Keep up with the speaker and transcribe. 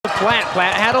Platt.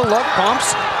 Platt had a look,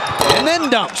 pumps, and then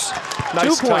dumps.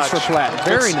 Nice 2 points touch. for Platt.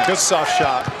 Very nice. Good soft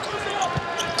shot.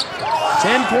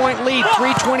 10-point lead,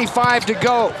 3:25 to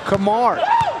go. Kamar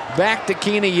back to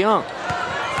Keena Young.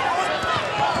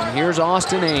 And here's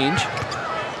Austin Ainge.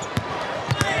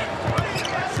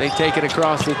 They take it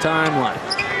across the timeline.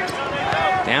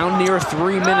 Down near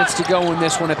 3 minutes to go in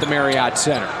this one at the Marriott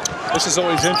Center. This is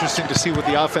always interesting to see what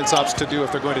the offense opts to do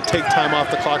if they're going to take time off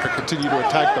the clock or continue to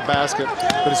attack the basket,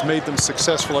 but has made them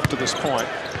successful up to this point.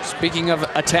 Speaking of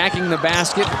attacking the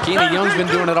basket, Keena Young's been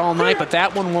doing it all night, but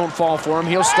that one won't fall for him.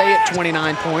 He'll stay at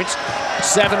 29 points.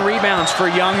 7 rebounds for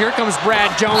Young. Here comes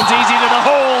Brad Jones, easy to the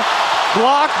hole.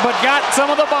 Blocked, but got some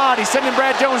of the body. Sending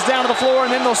Brad Jones down to the floor,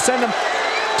 and then they'll send him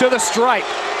to the stripe.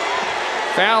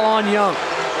 Foul on Young.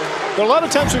 There are a lot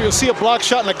of times where you'll see a block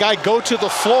shot and a guy go to the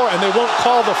floor and they won't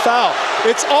call the foul.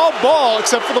 It's all ball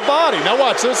except for the body. Now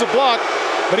watch, there's a block,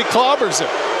 but he clobbers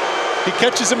it. He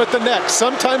catches him at the neck.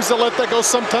 Sometimes they'll let that go,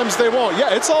 sometimes they won't.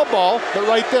 Yeah, it's all ball, but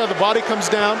right there, the body comes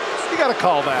down. You got to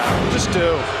call that. You just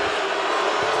do.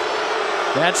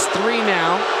 That's 3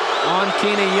 now on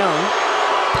Keena Young.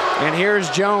 And here's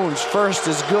Jones. First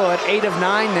is good. 8 of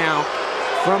 9 now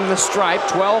from the stripe.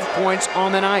 12 points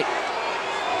on the night.